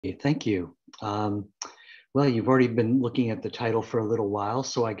Thank you. Well, you've already been looking at the title for a little while,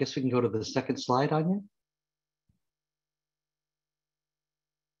 so I guess we can go to the second slide, Anya.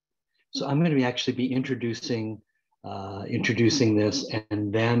 So I'm going to be actually be introducing this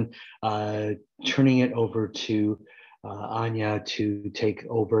and then turning it over to Anya to take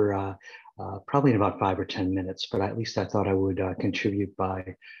over probably in about 5 or 10 minutes, but at least I thought I would contribute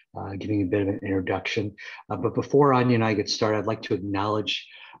by giving a bit of an introduction. But before Anya and I get started, I'd like to acknowledge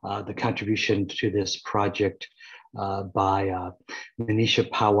the contribution to this project by Manisha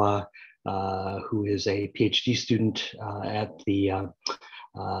Pawa, who is a PhD student at the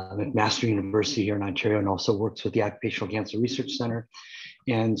McMaster University here in Ontario, and also works with the Occupational Cancer Research Center.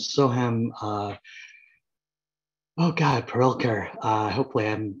 And Soham, Parelkar, hopefully I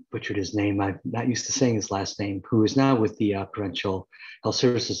haven't butchered his name. I'm not used to saying his last name, who is now with the Provincial Health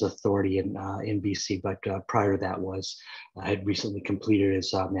Services Authority in BC, but prior to that had recently completed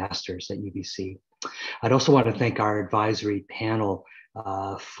his master's at UBC. I'd also want to thank our advisory panel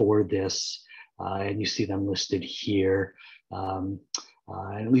for this, and you see them listed here. And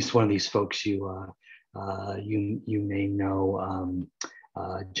at least one of these folks you may know,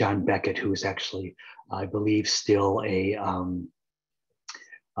 John Beckett, who is actually, I believe, still an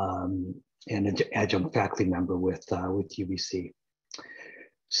adjunct faculty member with UBC.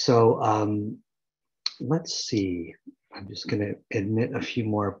 So let's see. I'm just going to admit a few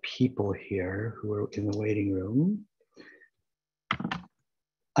more people here who are in the waiting room.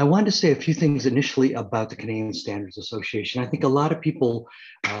 I wanted to say a few things initially about the Canadian Standards Association. I think a lot of people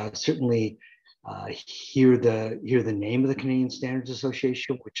certainly hear the name of the Canadian Standards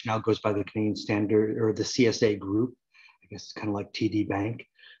Association, which now goes by the Canadian Standard or the CSA Group. I guess it's kind of like TD Bank.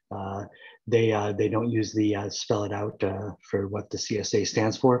 They don't use the spell it out for what the CSA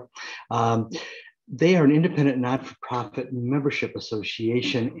stands for. They are an independent, not-for-profit membership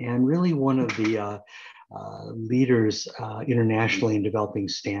association, and really one of the leaders internationally in developing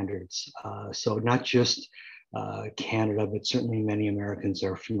standards. So not just Canada, but certainly many Americans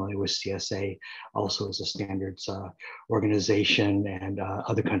are familiar with CSA, also as a standards organization, and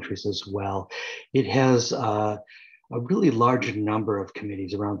other countries as well. It has a really large number of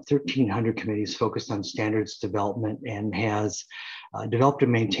committees, around 1,300 committees focused on standards development, and has developed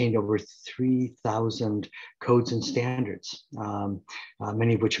and maintained over 3,000 codes and standards,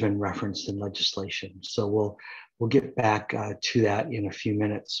 many of which have been referenced in legislation. So we'll get back to that in a few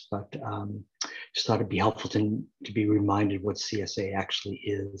minutes, but just thought it'd be helpful to be reminded what CSA actually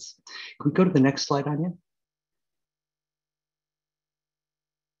is. Can we go to the next slide, Anya?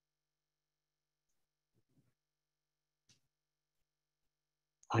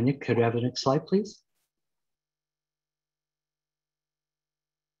 Anya, could I have the next slide, please?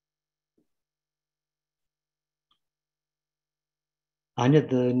 Anya,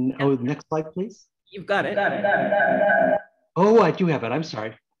 next slide, please. You've got it. Oh, I do have it. I'm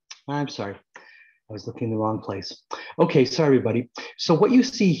sorry. I was looking in the wrong place. Okay, sorry, everybody. So what you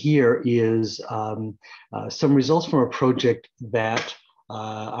see here is some results from a project that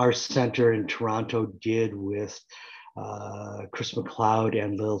our center in Toronto did with Chris McLeod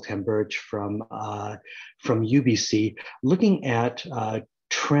and Lil Tambirch from UBC, looking at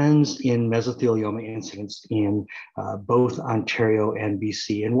trends in mesothelioma incidence in both Ontario and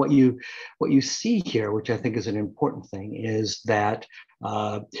BC. And what you see here, which I think is an important thing, is that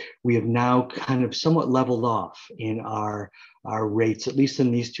we have now kind of somewhat leveled off in our rates, at least in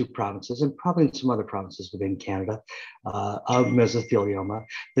these two provinces, and probably in some other provinces within Canada, of mesothelioma.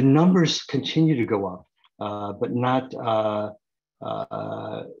 The numbers continue to go up, but not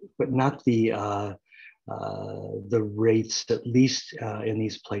the rates, at least in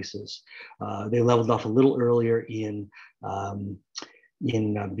these places. They leveled off a little earlier in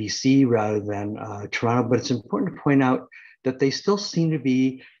BC rather than Toronto, but it's important to point out that they still seem to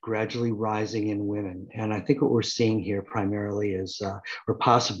be gradually rising in women. And I think what we're seeing here primarily is, or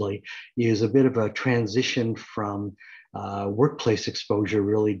possibly, is a bit of a transition from workplace exposure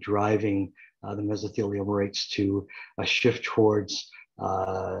really driving the mesothelioma rates to a shift towards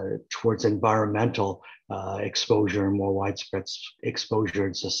environmental exposure and more widespread exposure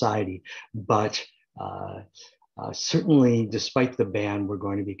in society. But certainly, despite the ban, we're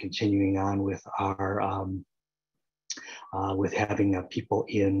going to be continuing on with our with having people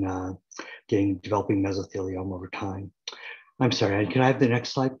in developing mesothelioma over time. I'm sorry, can I have the next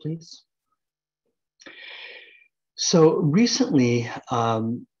slide, please? So recently,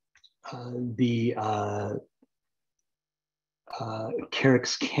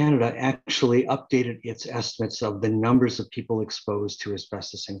 Carrick's Canada actually updated its estimates of the numbers of people exposed to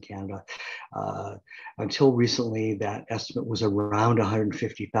asbestos in Canada. Until recently, that estimate was around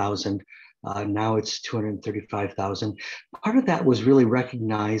 150,000. Now it's 235,000. Part of that was really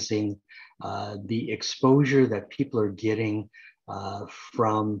recognizing the exposure that people are getting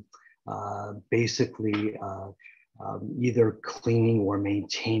from basically either cleaning or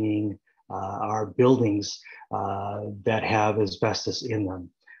maintaining our buildings that have asbestos in them.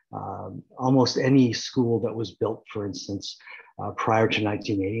 Almost any school that was built, for instance, prior to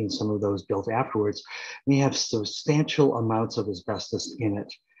 1980, and some of those built afterwards, may have substantial amounts of asbestos in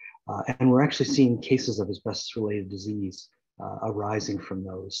it. And we're actually seeing cases of asbestos-related disease arising from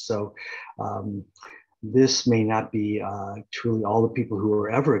those. So this may not be truly all the people who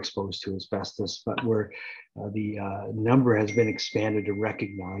were ever exposed to asbestos, but the number has been expanded to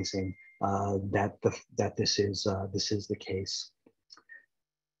recognizing that this is the case.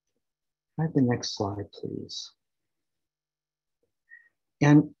 Have the next slide, please.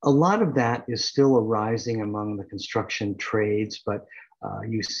 And a lot of that is still arising among the construction trades, but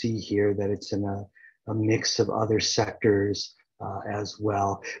you see here that it's in a mix of other sectors as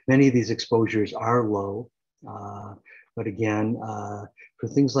well. Many of these exposures are low, but again, for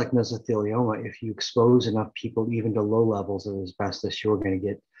things like mesothelioma, if you expose enough people even to low levels of asbestos, you're going to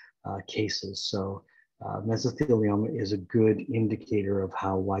get cases. So mesothelioma is a good indicator of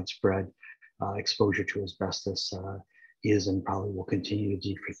how widespread exposure to asbestos is and probably will continue to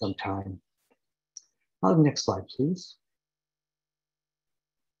be for some time. Next slide, please.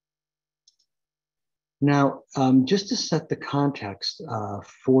 Now, just to set the context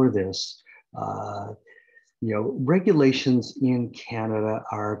for this, regulations in Canada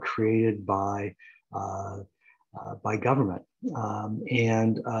are created by government.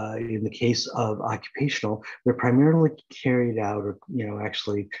 And in the case of occupational, they're primarily carried out or,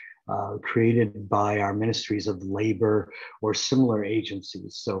 actually created by our ministries of labor or similar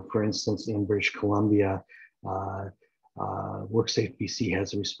agencies. So for instance, in British Columbia, WorkSafe BC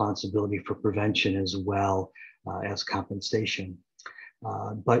has a responsibility for prevention as well as compensation.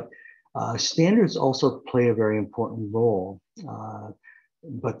 But standards also play a very important role,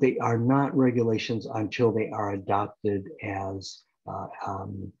 but they are not regulations until they are adopted as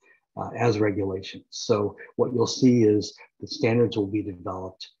regulations. So what you'll see is the standards will be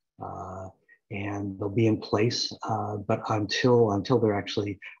developed and they'll be in place, but until they're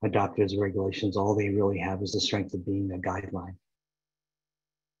actually adopted as regulations, all they really have is the strength of being a guideline.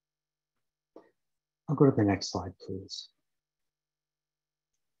 I'll go to the next slide, please.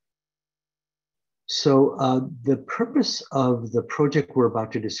 So the purpose of the project we're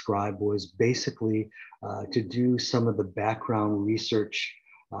about to describe was basically to do some of the background research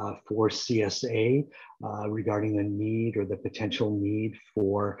for CSA regarding the need or the potential need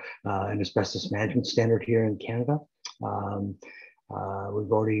for an asbestos management standard here in Canada.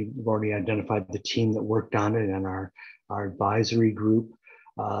 We've already identified the team that worked on it and our advisory group.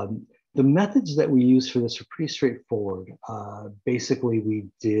 The methods that we use for this are pretty straightforward. Basically, we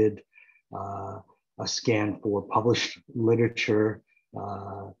did a scan for published literature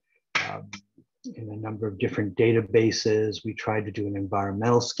in a number of different databases. We tried to do an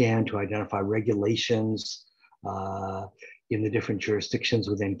environmental scan to identify regulations in the different jurisdictions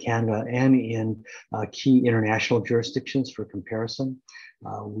within Canada and in key international jurisdictions for comparison.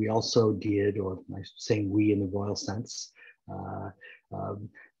 We also did, or I'm saying we in the royal sense,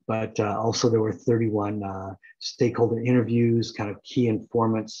 but also there were 31 stakeholder interviews, kind of key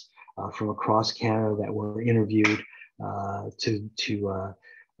informants from across Canada that were interviewed to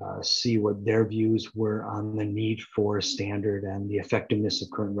see what their views were on the need for a standard and the effectiveness of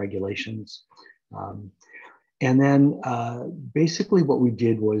current regulations. And then basically what we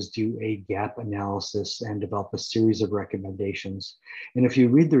did was do a gap analysis and develop a series of recommendations. And if you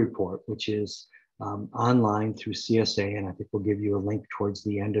read the report, which is online through CSA, and I think we'll give you a link towards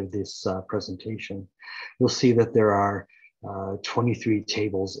the end of this presentation, you'll see that there are 23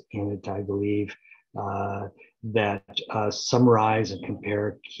 tables in it, I believe, that summarize and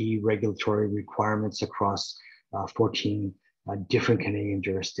compare key regulatory requirements across 14 different Canadian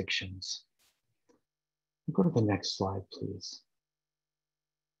jurisdictions. Go to the next slide, please.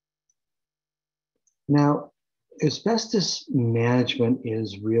 Now, asbestos management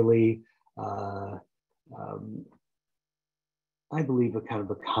is really, I believe, a kind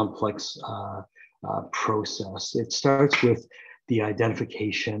of a complex process. It starts with the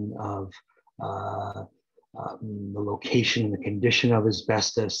identification of the location and the condition of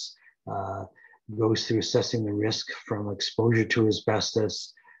asbestos, goes through assessing the risk from exposure to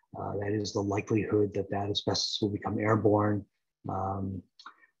asbestos, that is the likelihood that asbestos will become airborne,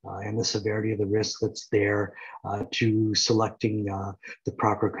 and the severity of the risk that's there, to selecting the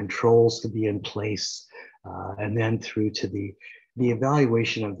proper controls to be in place, and then through to the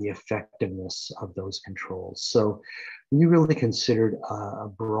evaluation of the effectiveness of those controls. So we really considered a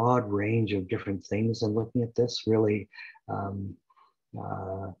broad range of different things in looking at this, really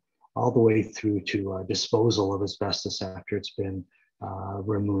all the way through to disposal of asbestos after it's been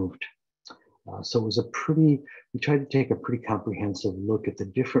removed. So it was we tried to take a pretty comprehensive look at the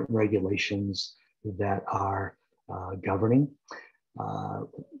different regulations that are governing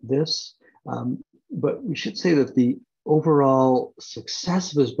this. But we should say that the overall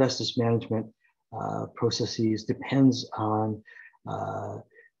success of asbestos management processes depends on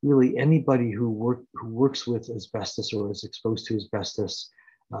really anybody who works with asbestos or is exposed to asbestos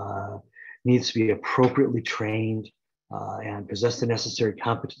needs to be appropriately trained and possess the necessary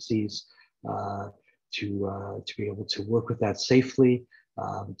competencies to be able to work with that safely.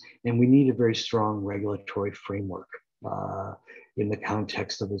 And we need a very strong regulatory framework in the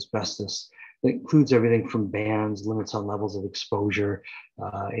context of asbestos that includes everything from bans, limits on levels of exposure,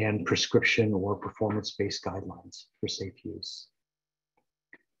 and prescription or performance-based guidelines for safe use.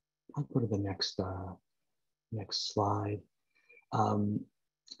 I'll go to the next slide.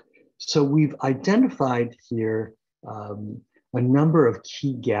 So we've identified here a number of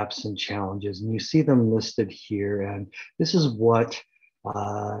key gaps and challenges, and you see them listed here. And this is what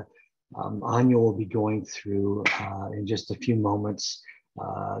Anya will be going through in just a few moments,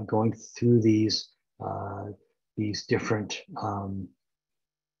 going through these different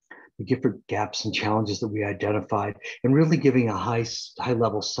gaps and challenges that we identified, and really giving a high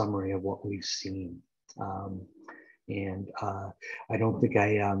level summary of what we've seen. I don't think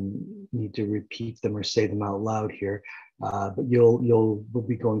I need to repeat them or say them out loud here, but we'll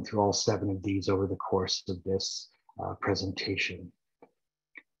be going through all 7 of these over the course of this presentation.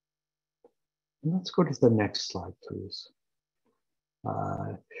 And let's go to the next slide, please.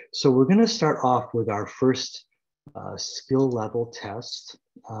 So we're going to start off with our first skill level test,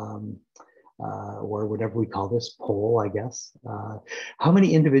 or whatever we call this, poll, I guess. How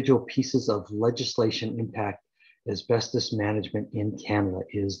many individual pieces of legislation impact asbestos management in Canada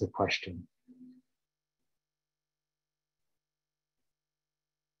is the question.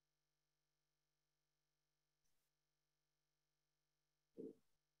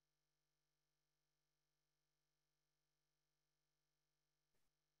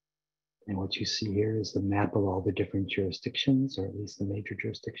 And what you see here is the map of all the different jurisdictions, or at least the major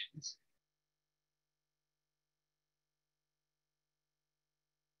jurisdictions.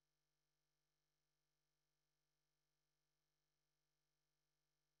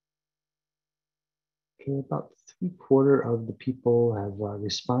 Okay, about 3/4 of the people have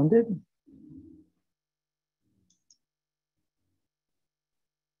responded.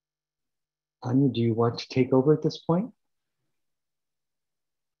 Anya, do you want to take over at this point?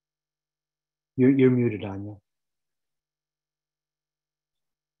 You're muted, Anya.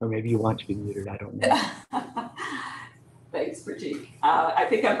 Or maybe you want to be muted, I don't know. Thanks, Pratik. I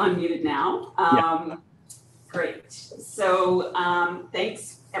think I'm unmuted now. Great. So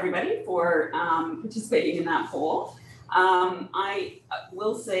thanks, everybody, for participating in that poll. I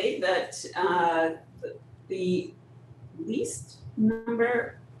will say that the least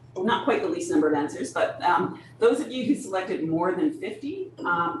number, well, not quite the least number of answers, but those of you who selected more than 50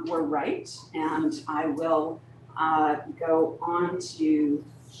 were right. And I will go on to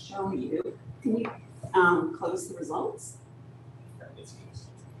show you. Can you close the results?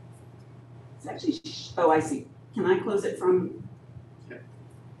 It's actually, oh, I see. Can I close it from? Yeah.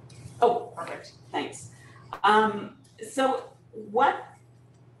 Oh, perfect. Thanks. So what,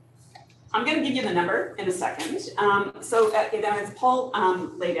 I'm going to give you the number in a second. So as Paul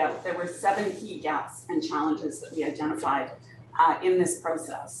laid out, there were 7 key gaps and challenges that we identified in this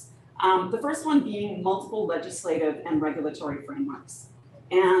process. The first one being multiple legislative and regulatory frameworks.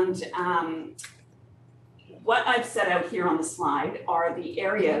 And what I've set out here on the slide are the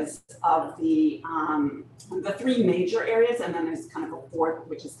areas of the 3 major areas, and then there's kind of a 4th,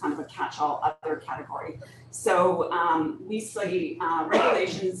 which is kind of a catch-all other category. So we see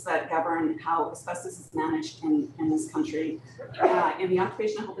regulations that govern how asbestos is managed in this country. In the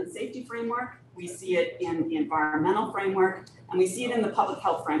Occupational Health and Safety Framework, we see it in the environmental framework, and we see it in the public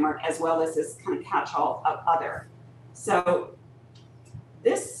health framework, as well as this kind of catch-all of other. So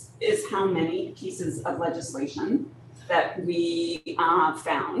this is how many pieces of legislation that we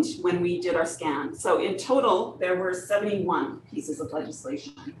found when we did our scan. So in total, there were 71 pieces of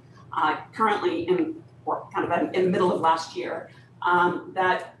legislation currently in the middle of last year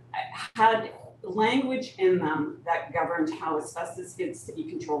that had language in them that governed how asbestos is to be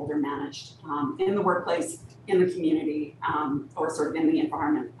controlled or managed in the workplace, in the community, or sort of in the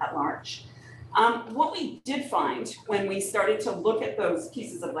environment at large. What we did find when we started to look at those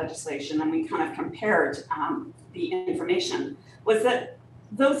pieces of legislation and we kind of compared the information was that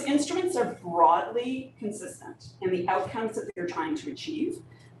those instruments are broadly consistent in the outcomes that they're trying to achieve,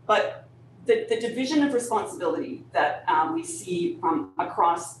 but the division of responsibility that we see from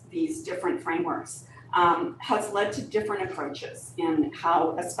across these different frameworks has led to different approaches in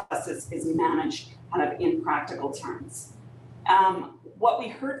how asbestos is managed kind of in practical terms. What we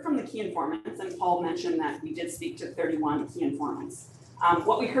heard from the key informants, and Paul mentioned that we did speak to 31 key informants.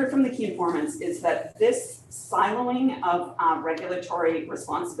 What we heard from the key informants is that this siloing of regulatory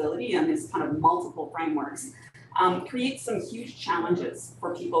responsibility and this kind of multiple frameworks creates some huge challenges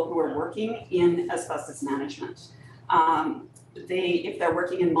for people who are working in asbestos management. If they're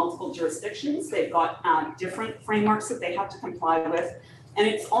working in multiple jurisdictions, they've got different frameworks that they have to comply with. And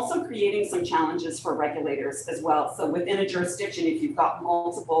it's also creating some challenges for regulators as well. So within a jurisdiction, if you've got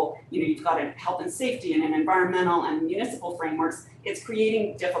multiple, you've got a health and safety and an environmental and municipal frameworks, it's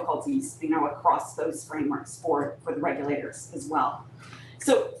creating difficulties, across those frameworks for the regulators as well.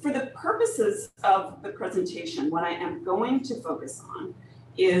 So for the purposes of the presentation, what I am going to focus on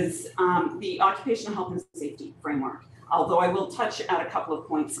is the occupational health and safety framework, although I will touch at a couple of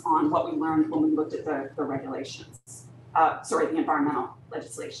points on what we learned when we looked at the regulations. The environmental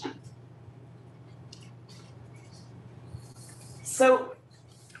legislation. So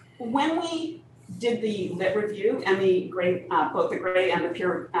when we did the lit review and both the gray and the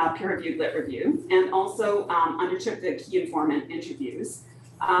peer-reviewed lit review, and also undertook the key informant interviews,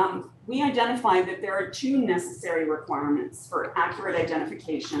 we identified that there are two necessary requirements for accurate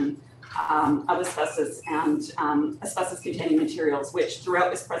identification of asbestos and asbestos-containing materials, which throughout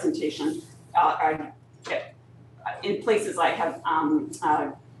this presentation in places I have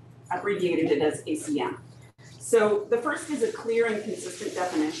abbreviated it as ACM. So the first is a clear and consistent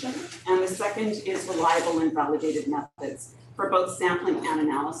definition, and the second is reliable and validated methods for both sampling and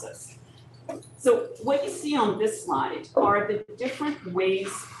analysis. So what you see on this slide are the different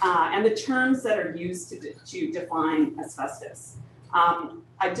ways and the terms that are used to define asbestos.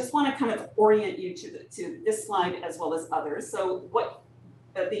 I just want to kind of orient you to this slide as well as others. So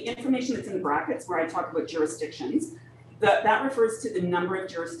the information that's in the brackets where I talk about jurisdictions, that refers to the number of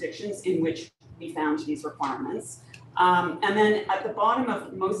jurisdictions in which we found these requirements. And then at the bottom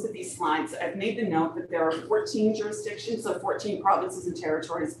of most of these slides, I've made the note that there are 14 jurisdictions, so 14 provinces and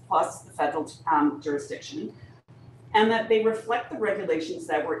territories plus the federal jurisdiction, and that they reflect the regulations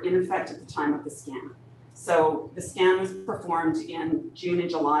that were in effect at the time of the scan. So the scan was performed in June and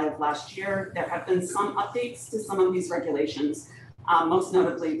July of last year. There have been some updates to some of these regulations. Most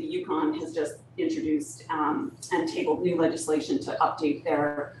notably, the Yukon has just introduced and tabled new legislation to update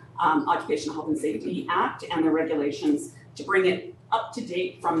their Occupational Health and Safety Act and the regulations to bring it up to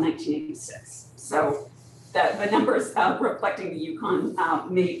date from 1986. So the numbers reflecting the Yukon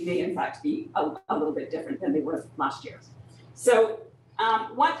may in fact be a little bit different than they were last year. So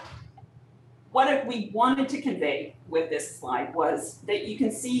what we wanted to convey with this slide was that you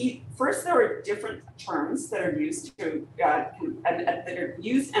can see, first, there are different terms that are used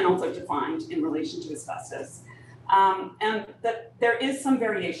and also defined in relation to asbestos, and that there is some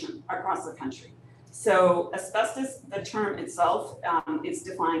variation across the country. So asbestos, the term itself, is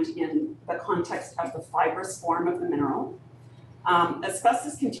defined in the context of the fibrous form of the mineral.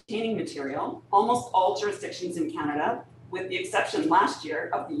 Asbestos-containing material, almost all jurisdictions in Canada, with the exception last year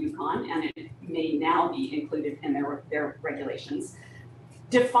of the Yukon, and it may now be included in their regulations,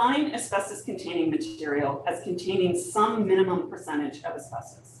 define asbestos-containing material as containing some minimum percentage of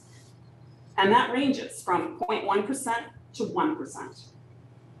asbestos. And that ranges from 0.1% to 1%.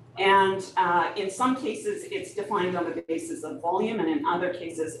 And in some cases, it's defined on the basis of volume, and in other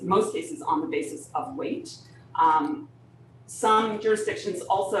cases, most cases, on the basis of weight. Some jurisdictions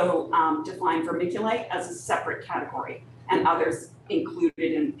also define vermiculite as a separate category, and others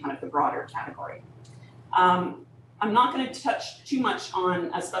included in kind of the broader category. I'm not going to touch too much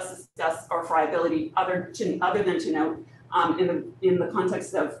on asbestos dust or friability, other than to note in the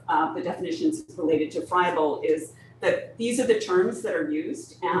context of the definitions related to friable is that these are the terms that are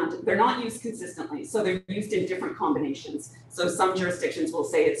used, and they're not used consistently. So they're used in different combinations. So some jurisdictions will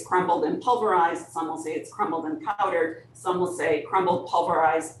say it's crumbled and pulverized. Some will say it's crumbled and powdered. Some will say crumbled,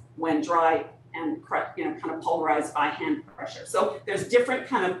 pulverized when dry, and kind of pulverized by hand pressure. So there's different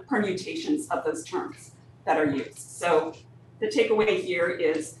kind of permutations of those terms that are used. So the takeaway here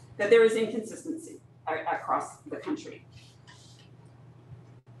is that there is inconsistency across the country.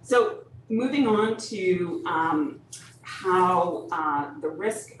 So moving on to how the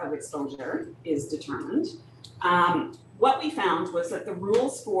risk of exposure is determined. What we found was that the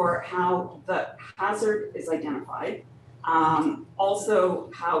rules for how the hazard is identified, also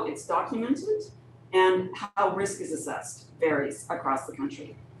how it's documented, and how risk is assessed varies across the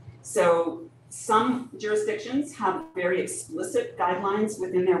country. So some jurisdictions have very explicit guidelines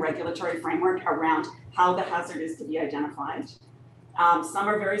within their regulatory framework around how the hazard is to be identified. Some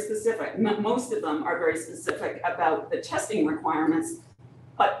are very specific. Most of them are very specific about the testing requirements,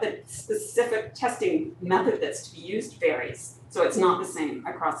 but the specific testing method that's to be used varies. So it's not the same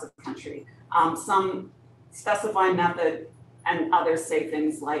across the country. Some specify method and others say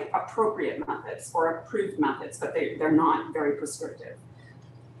things like appropriate methods or approved methods, but they're not very prescriptive.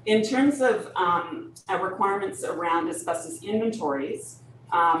 In terms of requirements around asbestos inventories,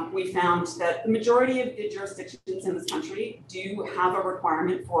 we found that the majority of the jurisdictions in this country do have a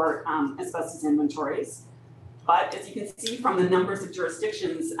requirement for asbestos inventories. But as you can see from the numbers of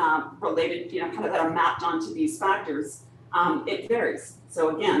jurisdictions related, kind of that are mapped onto these factors, it varies.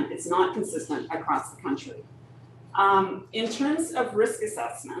 So again, it's not consistent across the country. In terms of risk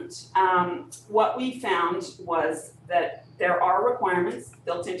assessment, what we found was that there are requirements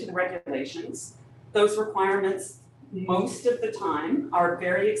built into the regulations. Those requirements, most of the time, are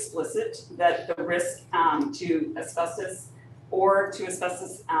very explicit that the risk to asbestos or to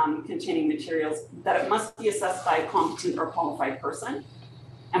asbestos-containing materials, that it must be assessed by a competent or qualified person.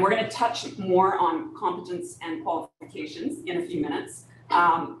 And we're going to touch more on competence and qualifications in a few minutes.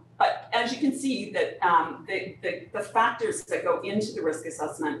 But as you can see, that the factors that go into the risk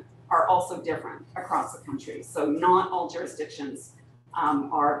assessment are also different across the country. So not all jurisdictions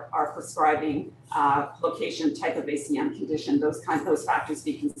are prescribing location, type of ACM condition, those factors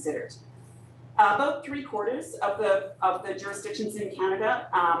be considered. About 3/4 of the jurisdictions in Canada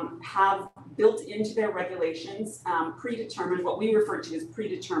have built into their regulations predetermined, what we refer to as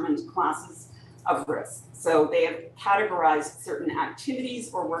predetermined classes of risk. So they have categorized certain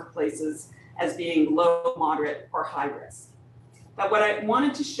activities or workplaces as being low, moderate, or high risk. But what I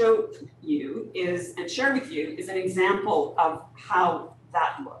wanted to show you is, and share with you, is an example of how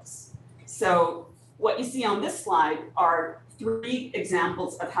that looks. So what you see on this slide are 3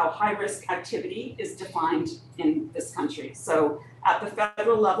 examples of how high-risk activity is defined in this country. So at the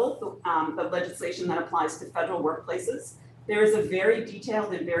federal level, the legislation that applies to federal workplaces, there is a very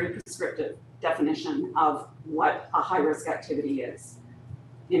detailed and very prescriptive definition of what a high-risk activity is.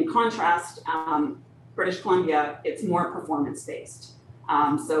 In contrast, British Columbia, it's more performance-based.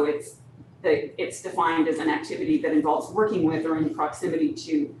 So it's defined as an activity that involves working with or in proximity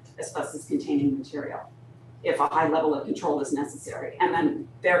to asbestos-containing material, if a high level of control is necessary. And then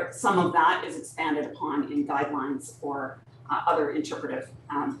some of that is expanded upon in guidelines or other interpretive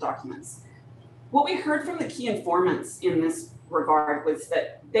documents. What we heard from the key informants in this regard was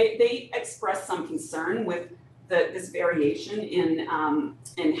that they expressed some concern with this variation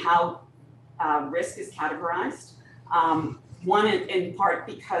in how risk is categorized. One, in part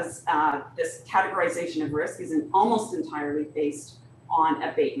because this categorization of risk is almost entirely based on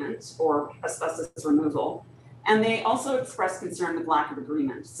abatement or asbestos removal. And they also express concern with lack of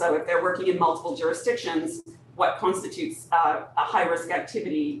agreement. So if they're working in multiple jurisdictions, what constitutes a high-risk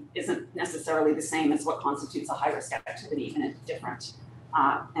activity isn't necessarily the same as what constitutes a high-risk activity in a different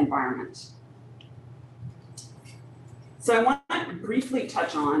environment. So I want to briefly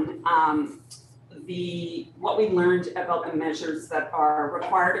touch on what we learned about the measures that are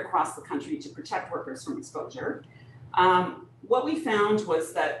required across the country to protect workers from exposure. What we found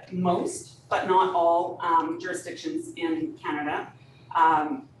was that most, but not all, jurisdictions in Canada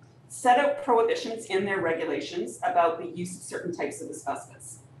set out prohibitions in their regulations about the use of certain types of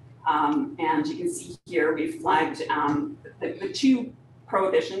asbestos. And you can see here we've flagged the 2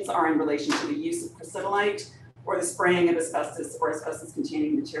 prohibitions are in relation to the use of crucidolite or the spraying of asbestos or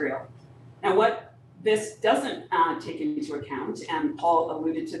asbestos-containing material. Now, what this doesn't take into account, and Paul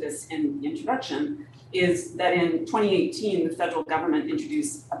alluded to this in the introduction, is that in 2018, the federal government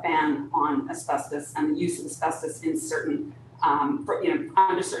introduced a ban on asbestos and the use of asbestos in certain,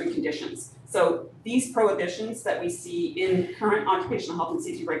 under certain conditions. So these prohibitions that we see in current occupational health and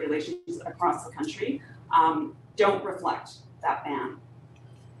safety regulations across the country don't reflect that ban.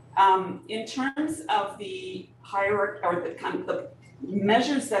 In terms of the hierarchy or the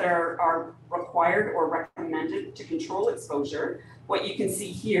measures that are required or recommended to control exposure, what you can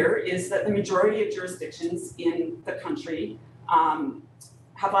see here is that the majority of jurisdictions in the country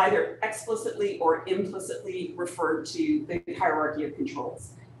have either explicitly or implicitly referred to the hierarchy of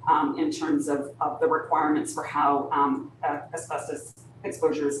controls in terms of the requirements for how asbestos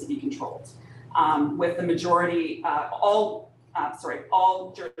exposure is to be controlled. With the majority, all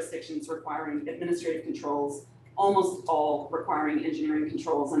jurisdictions requiring administrative controls, almost all requiring engineering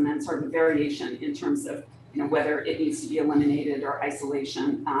controls, and then sort of a variation in terms of whether it needs to be eliminated or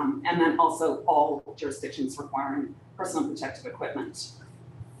isolation, and then also all jurisdictions requiring personal protective equipment.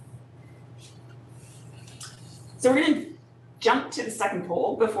 So we're going to jump to the second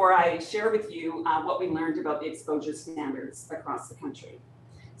poll before I share with you what we learned about the exposure standards across the country.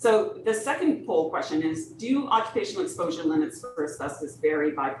 So the second poll question is, do occupational exposure limits for asbestos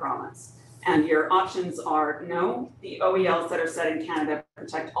vary by province? And your options are no, the OELs that are set in Canada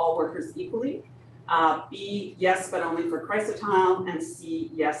protect all workers equally. B, yes, but only for chrysotile, and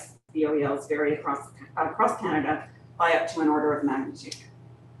C, yes, the OELs vary across Canada by up to an order of magnitude.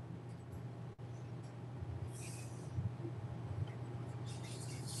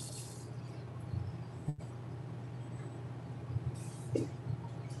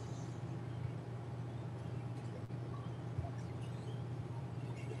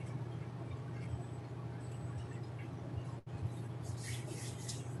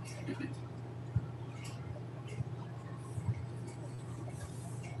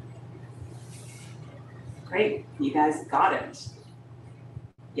 Great, you guys got it.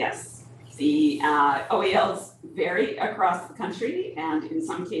 Yes, the OELs vary across the country and in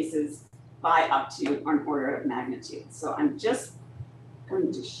some cases by up to an order of magnitude. So I'm just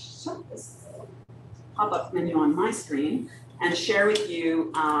going to shut this pop-up menu on my screen and share with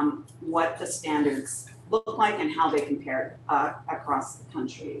you what the standards look like and how they compare across the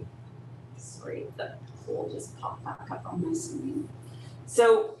country. Sorry, the poll just popped back up on my screen.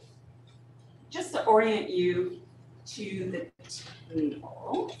 So just to orient you to the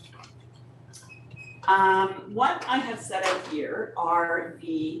table, what I have set out here are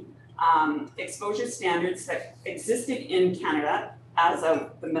the exposure standards that existed in Canada as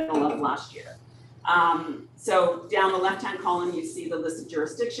of the middle of last year. So down the left-hand column, you see the list of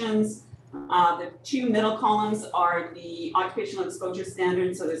jurisdictions. The two middle columns are the occupational exposure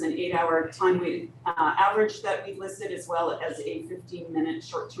standards. So there's an 8-hour time-weighted average that we've listed, as well as a 15-minute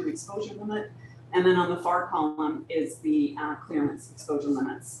short-term exposure limit. And then on the far column is the clearance exposure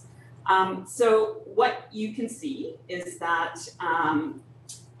limits. So what you can see is that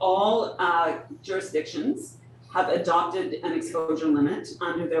all jurisdictions have adopted an exposure limit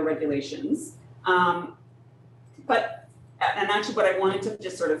under their regulations. And actually what I wanted to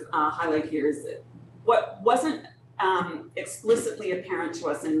just sort of highlight here is that what wasn't explicitly apparent to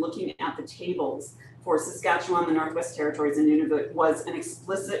us in looking at the tables for Saskatchewan, the Northwest Territories, and Nunavut was an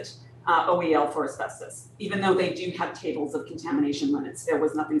explicit OEL for asbestos. Even though they do have tables of contamination limits, there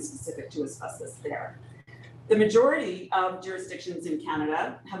was nothing specific to asbestos there. The majority of jurisdictions in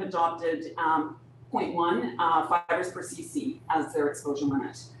Canada have adopted 0.1 fibers per cc as their exposure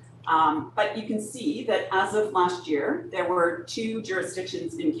limit. But you can see that as of last year, there were 2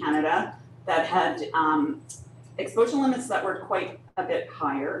 jurisdictions in Canada that had exposure limits that were quite a bit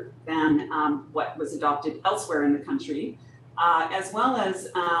higher than what was adopted elsewhere in the country, as well as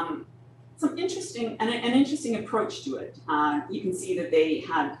an interesting approach to it. You can see that they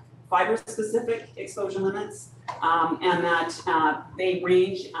had fiber-specific exposure limits, and that they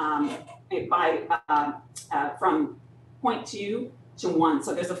range from 0.2 to 1.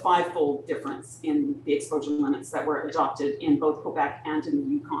 So there's a 5-fold difference in the exposure limits that were adopted in both Quebec and in the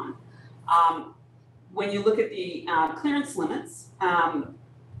Yukon. When you look at the clearance limits,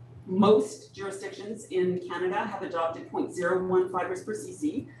 most jurisdictions in Canada have adopted 0.01 fibers per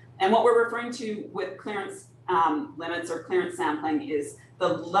cc. And what we're referring to with clearance limits or clearance sampling is the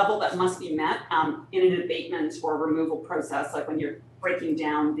level that must be met in an abatement or removal process. Like when you're breaking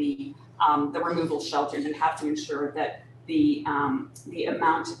down the removal shelter, you have to ensure that the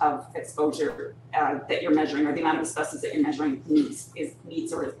amount of exposure that you're measuring, or the amount of asbestos that you're measuring, meets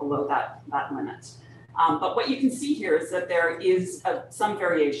or is below that limit. But what you can see here is that there is some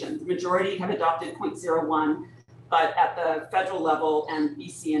variation. The majority have adopted 0.01, but at the federal level and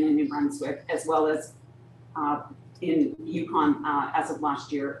BC and in New Brunswick, as well as in Yukon as of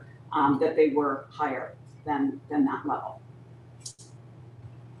last year, that they were higher than that level.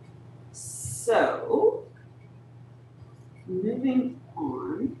 So, moving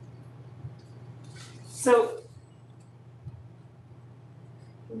on. So,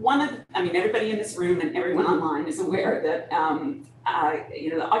 everybody in this room and everyone online is aware that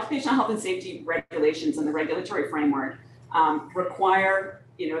the occupational health and safety regulations and the regulatory framework require,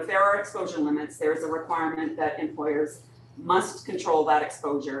 if there are exposure limits, there's a requirement that employers must control that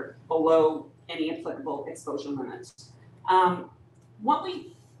exposure below any applicable exposure limit. What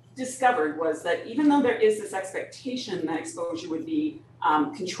we discovered was that even though there is this expectation that exposure would be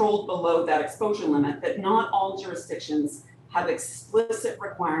controlled below that exposure limit, that not all jurisdictions have explicit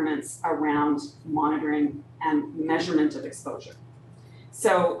requirements around monitoring and measurement of exposure.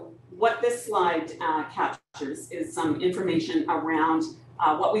 So what this slide captures is some information around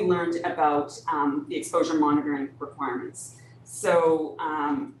what we learned about the exposure monitoring requirements. So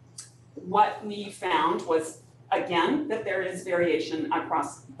what we found was, again, that there is variation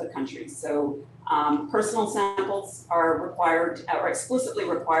across the country. So personal samples are required, or explicitly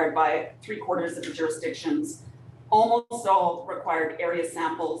required by 3/4 of the jurisdictions. Almost all required area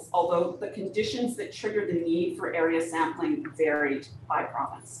samples, although the conditions that trigger the need for area sampling varied by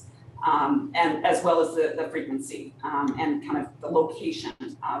province, and as well as the frequency and kind of the location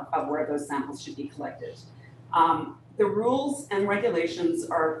of where those samples should be collected. The rules and regulations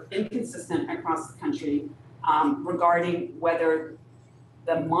are inconsistent across the country regarding whether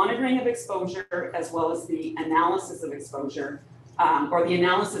the monitoring of exposure as well as the analysis of exposure or the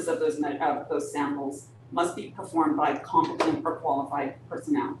analysis of those samples must be performed by competent or qualified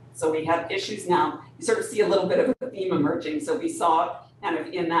personnel. So we have issues now. You sort of see a little bit of a theme emerging. So we saw kind of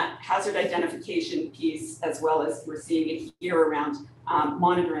in that hazard identification piece, as well as we're seeing it here around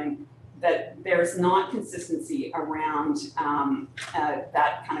monitoring, that there's not consistency around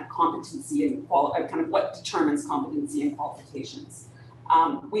that kind of competency and kind of what determines competency and qualifications.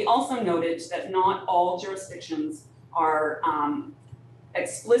 We also noted that not all jurisdictions are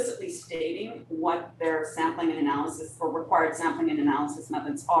explicitly stating what their sampling and analysis or required sampling and analysis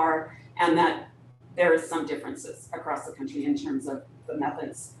methods are, and that there is some differences across the country in terms of the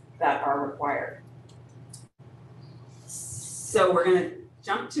methods that are required. So we're going to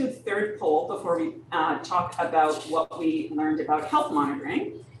jump to the third poll before we talk about what we learned about health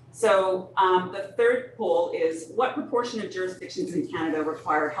monitoring. So the third poll is, what proportion of jurisdictions in Canada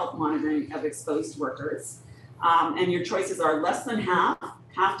require health monitoring of exposed workers? And your choices are less than half,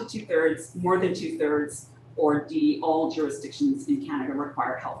 half to 2/3, more than 2/3, or D, all jurisdictions in Canada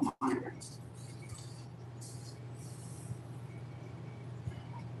require health monitoring.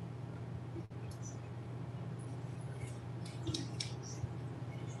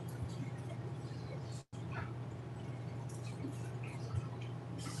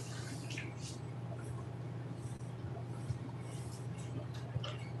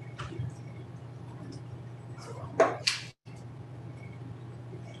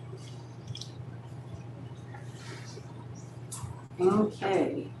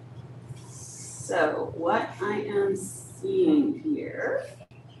 Okay, so what I am seeing here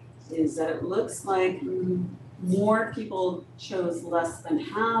is that it looks like more people chose less than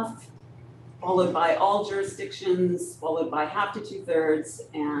half, followed by all jurisdictions, followed by half to 2/3,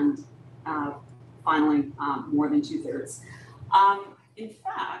 and finally more than 2/3. In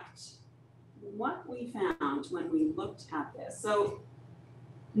fact, what we found when we looked at this, so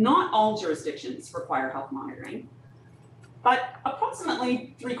not all jurisdictions require health monitoring, but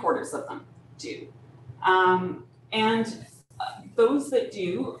approximately 3/4 of them do. And those that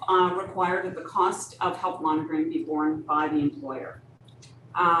do require that the cost of health monitoring be borne by the employer.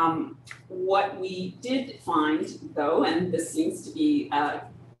 What we did find, though, and this seems to be,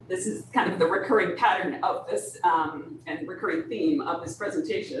 this is kind of the recurring pattern of this and recurring theme of this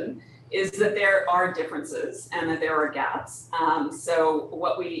presentation, is that there are differences and that there are gaps. So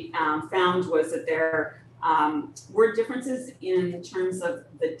what we found was that there were differences in terms of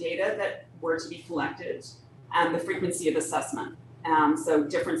the data that were to be collected and the frequency of assessment. So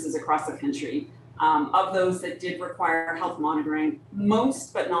differences across the country. Of those that did require health monitoring,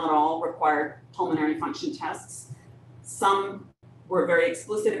 most but not all required pulmonary function tests. Some were very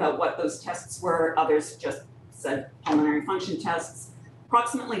explicit about what those tests were, others just said pulmonary function tests.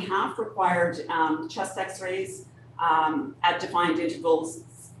 Approximately half required chest x-rays at defined intervals,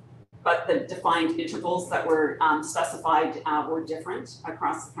 but the defined intervals that were specified were different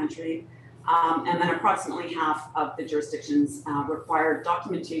across the country. And then approximately half of the jurisdictions required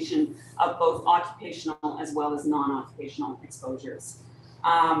documentation of both occupational as well as non-occupational exposures.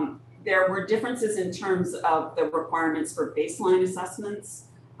 There were differences in terms of the requirements for baseline assessments,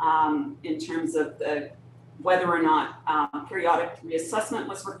 in terms of whether or not periodic reassessment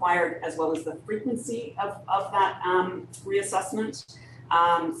was required, as well as the frequency of that reassessment.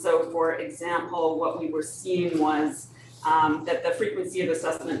 So for example, what we were seeing was that the frequency of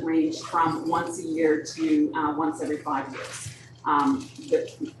assessment ranged from once a year to once every 5 years.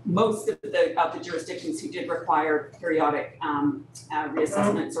 Most of the jurisdictions who did require periodic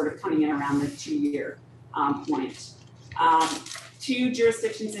reassessment sort of coming in around the 2-year point. 2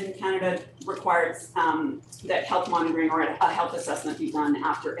 jurisdictions in Canada required that health monitoring or a health assessment be done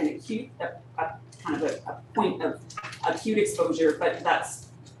after an acute kind of a point of acute exposure, but that's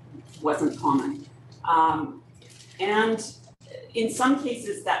wasn't common. And in some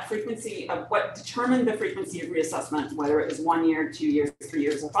cases, that frequency of what determined the frequency of reassessment, whether it was 1 year, 2 years, 3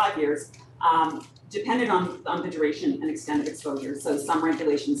 years, or 5 years, depended on the duration and extent of exposure. So some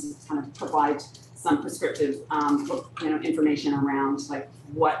regulations kind of provide some prescriptive information around like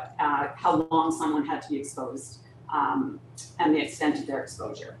what, how long someone had to be exposed and the extent of their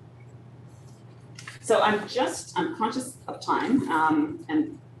exposure. So I'm conscious of time,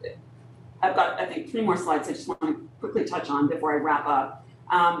 and I've got, I think, 3 more slides I just want to quickly touch on before I wrap up.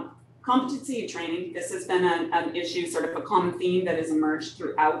 Competency and training, this has been an issue, sort of a common theme that has emerged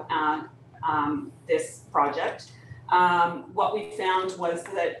throughout this project. What we found was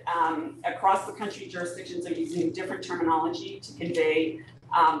that across the country, jurisdictions are using different terminology to convey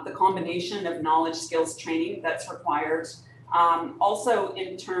the combination of knowledge, skills, training that's required. Also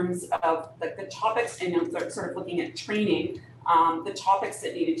in terms of like the topics, and sort of looking at training, the topics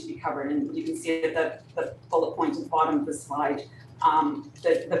that needed to be covered. And you can see at the bullet point at the bottom of the slide,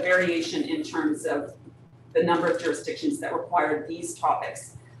 the variation in terms of the number of jurisdictions that required these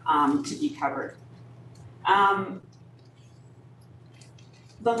topics to be covered.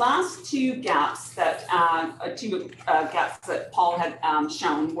 The last 2 gaps that gaps that Paul had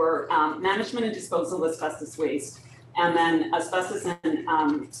shown were management and disposal of asbestos waste, and then asbestos and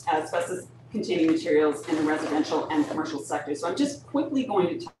asbestos-containing materials in the residential and commercial sector. So I'm just quickly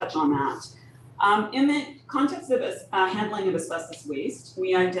going to touch on that. In the context of handling of asbestos waste,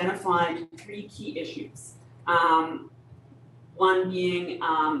 we identified 3 key issues. One being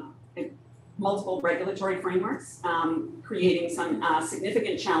multiple regulatory frameworks, creating some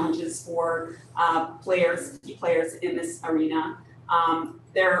significant challenges for key players in this arena.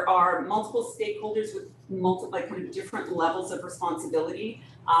 There are multiple stakeholders with kind of different levels of responsibility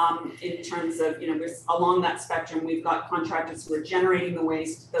in terms of, there's along that spectrum, we've got contractors who are generating the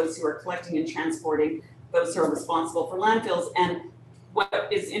waste, those who are collecting and transporting, those who are responsible for landfills. And what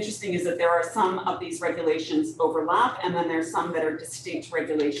is interesting is that there are some of these regulations overlap, and then there's some that are distinct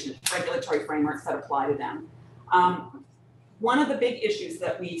regulatory frameworks that apply to them. One of the big issues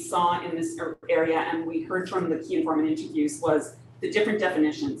that we saw in this area, and we heard from the key informant interviews, was the different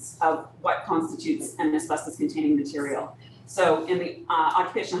definitions of what constitutes an asbestos-containing material. So in the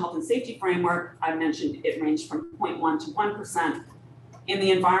Occupational Health and Safety Framework, I mentioned it ranged from 0.1 to 1%. In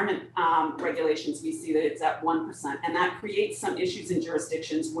the environment regulations, we see that it's at 1%, and that creates some issues in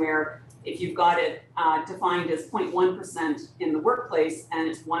jurisdictions where if you've got it defined as 0.1% in the workplace and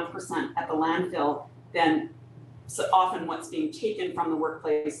it's 1% at the landfill, then so often what's being taken from the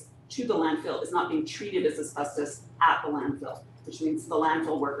workplace to the landfill is not being treated as asbestos at the landfill, which means the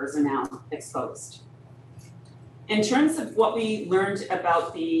landfill workers are now exposed. In terms of what we learned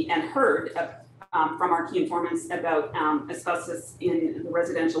about and heard from our key informants about asbestos in the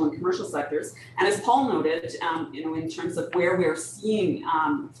residential and commercial sectors, and as Paul noted, in terms of where we're seeing,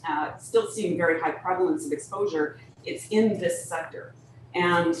 still seeing very high prevalence of exposure, it's in this sector.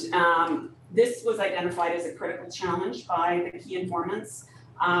 And this was identified as a critical challenge by the key informants.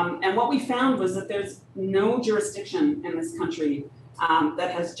 And what we found was that there's no jurisdiction in this country that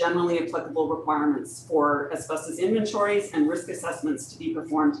has generally applicable requirements for asbestos inventories and risk assessments to be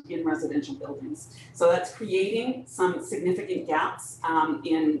performed in residential buildings. So that's creating some significant gaps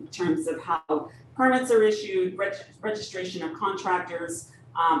in terms of how permits are issued, registration of contractors,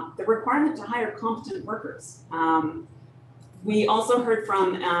 the requirement to hire competent workers. We also heard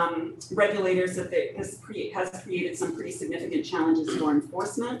from regulators that this has created some pretty significant challenges for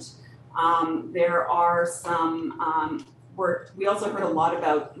enforcement. There are some we also heard a lot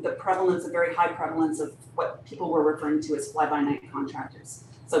about the prevalence, a very high prevalence of what people were referring to as fly-by-night contractors.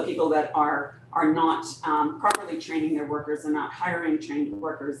 So people that are not properly training their workers and not hiring trained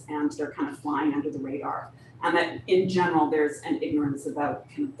workers, and they're kind of flying under the radar. And that in general, there's an ignorance about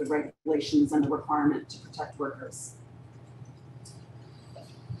kind of the regulations and the requirement to protect workers.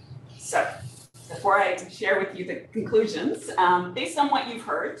 So before I share with you the conclusions, based on what you've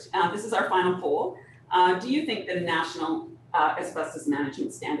heard, this is our final poll. Do you think that a national asbestos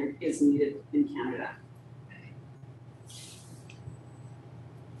management standard is needed in Canada?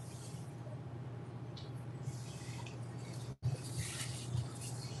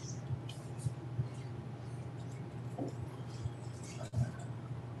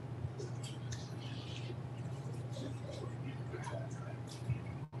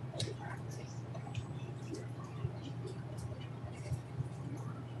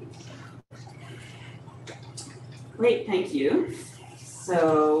 Great, thank you.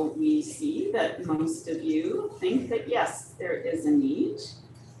 So we see that most of you think that yes, there is a need.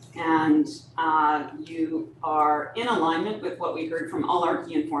 and you are in alignment with what we heard from all our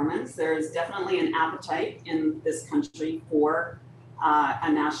key informants. There is definitely an appetite in this country for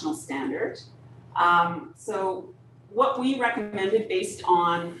a national standard. So what we recommended, based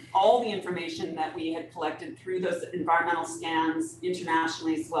on all the information that we had collected through those environmental scans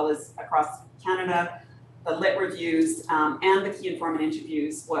internationally as well as across Canada, the lit reviews and the key informant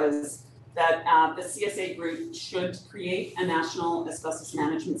interviews, was that the CSA group should create a national asbestos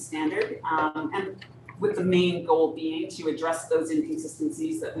management standard, and with the main goal being to address those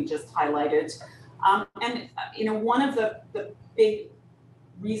inconsistencies that we just highlighted. And you know, one of the big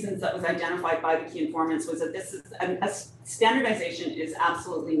reasons that was identified by the key informants was that this is a standardization is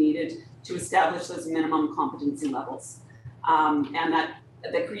absolutely needed to establish those minimum competency levels, and that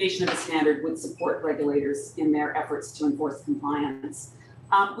the creation of a standard would support regulators in their efforts to enforce compliance.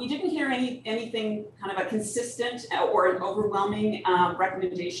 We didn't hear anything kind of a consistent or an overwhelming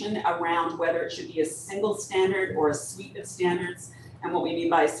recommendation around whether it should be a single standard or a suite of standards. And what we mean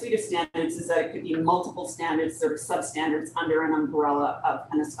by a suite of standards is that it could be multiple standards, sort of substandards under an umbrella of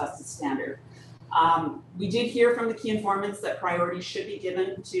an asbestos standard. We did hear from the key informants that priority should be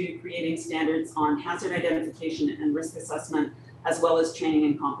given to creating standards on hazard identification and risk assessment, as well as training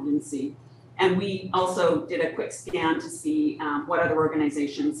and competency. And we also did a quick scan to see what other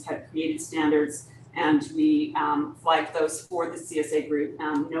organizations had created standards, and we flagged those for the CSA group,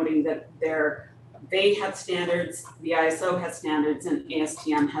 noting that they have standards, the ISO has standards, and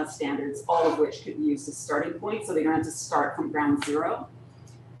ASTM has standards, all of which could be used as starting point, so they don't have to start from ground zero.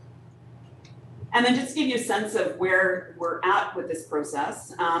 And then just to give you a sense of where we're at with this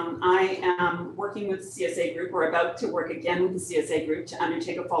process, I am working with the CSA group. We're about to work again with the CSA group to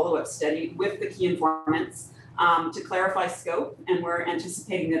undertake a follow-up study with the key informants to clarify scope, and we're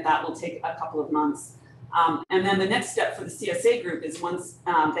anticipating that that will take a couple of months. And then the next step for the CSA group is, once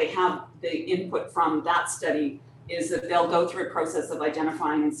they have the input from that study, is that they'll go through a process of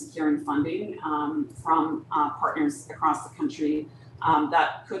identifying and securing funding from partners across the country.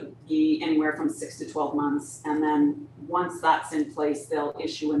 That could be anywhere from 6 to 12 months. And then once that's in place, they'll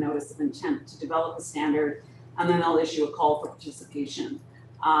issue a notice of intent to develop a standard, and then they'll issue a call for participation.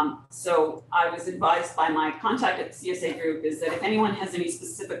 So I was advised by my contact at the CSA group is that if anyone has any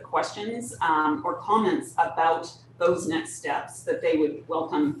specific questions or comments about those next steps, that they would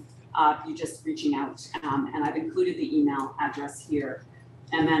welcome you just reaching out. And I've included the email address here.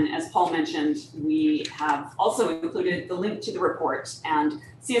 And then, as Paul mentioned, we have also included the link to the report. And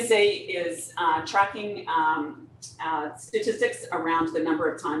CSA is tracking statistics around the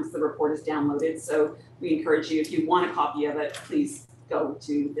number of times the report is downloaded. So we encourage you, if you want a copy of it, please go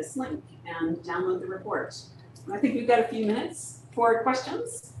to this link and download the report. And I think we've got a few minutes for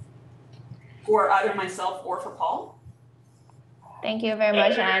questions for either myself or for Paul. Thank you very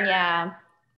much, Anya.